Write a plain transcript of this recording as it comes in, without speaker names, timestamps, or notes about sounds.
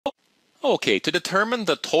Okay, to determine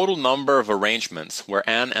the total number of arrangements where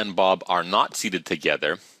Anne and Bob are not seated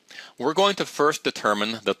together, we're going to first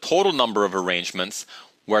determine the total number of arrangements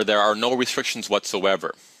where there are no restrictions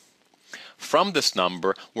whatsoever. From this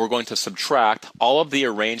number, we're going to subtract all of the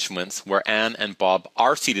arrangements where Anne and Bob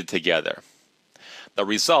are seated together. The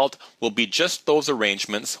result will be just those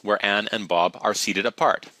arrangements where Anne and Bob are seated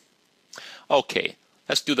apart. Okay,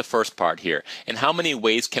 let's do the first part here. In how many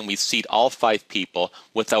ways can we seat all 5 people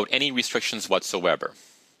without any restrictions whatsoever?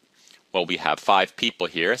 Well, we have 5 people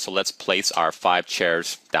here, so let's place our 5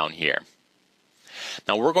 chairs down here.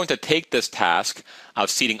 Now we're going to take this task of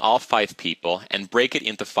seating all 5 people and break it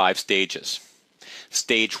into 5 stages.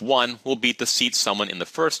 Stage 1 will be to seat someone in the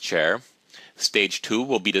first chair. Stage 2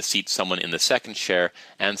 will be to seat someone in the second chair,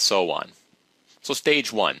 and so on. So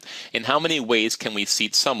stage 1, in how many ways can we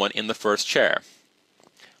seat someone in the first chair?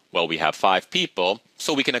 Well, we have 5 people,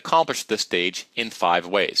 so we can accomplish this stage in 5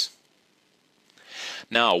 ways.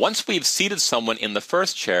 Now, once we've seated someone in the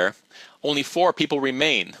first chair, only 4 people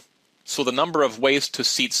remain. So the number of ways to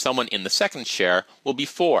seat someone in the second chair will be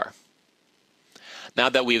 4. Now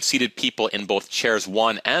that we have seated people in both chairs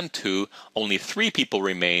 1 and 2, only 3 people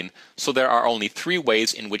remain, so there are only 3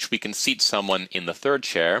 ways in which we can seat someone in the third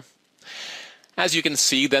chair. As you can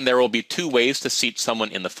see, then there will be 2 ways to seat someone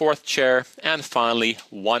in the fourth chair, and finally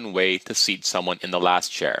 1 way to seat someone in the last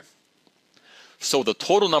chair. So the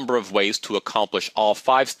total number of ways to accomplish all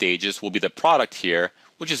 5 stages will be the product here,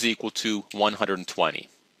 which is equal to 120.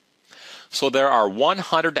 So there are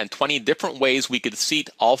 120 different ways we could seat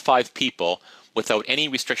all 5 people without any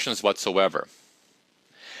restrictions whatsoever.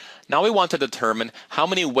 Now we want to determine how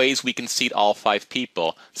many ways we can seat all 5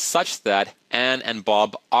 people such that Anne and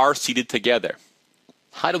Bob are seated together.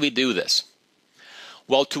 How do we do this?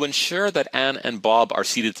 Well, to ensure that Anne and Bob are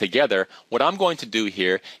seated together, what I'm going to do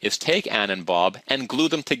here is take Anne and Bob and glue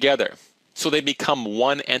them together so they become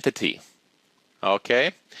one entity.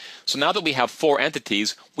 Okay? So now that we have 4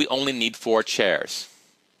 entities, we only need 4 chairs.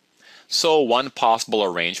 So one possible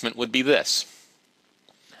arrangement would be this.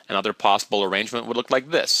 Another possible arrangement would look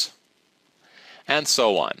like this. And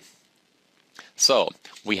so on. So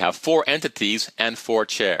we have 4 entities and 4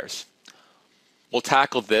 chairs. We'll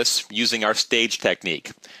tackle this using our stage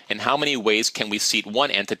technique. In how many ways can we seat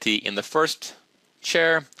one entity in the first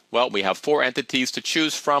chair? Well, we have 4 entities to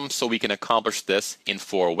choose from, so we can accomplish this in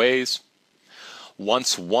 4 ways.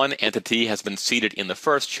 Once one entity has been seated in the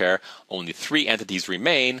first chair, only 3 entities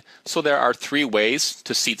remain, so there are 3 ways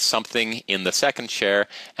to seat something in the second chair,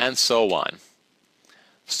 and so on.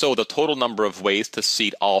 So the total number of ways to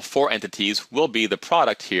seat all 4 entities will be the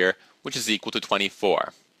product here, which is equal to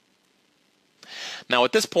 24. Now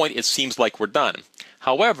at this point it seems like we're done.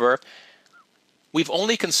 However, we've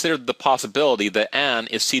only considered the possibility that Anne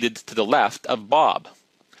is seated to the left of Bob.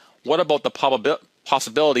 What about the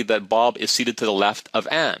possibility that Bob is seated to the left of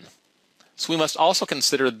Anne? So we must also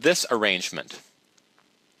consider this arrangement.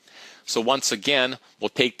 So once again, we'll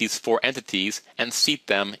take these 4 entities and seat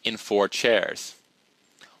them in 4 chairs.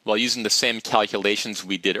 While using the same calculations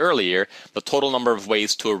we did earlier, the total number of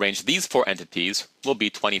ways to arrange these 4 entities will be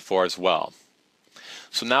 24 as well.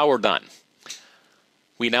 So now we're done.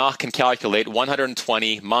 We now can calculate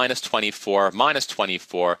 120 minus 24 minus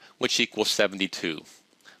 24, which equals 72.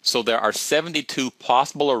 So there are 72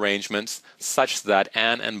 possible arrangements such that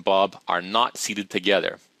Anne and Bob are not seated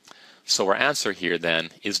together. So our answer here then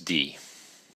is D.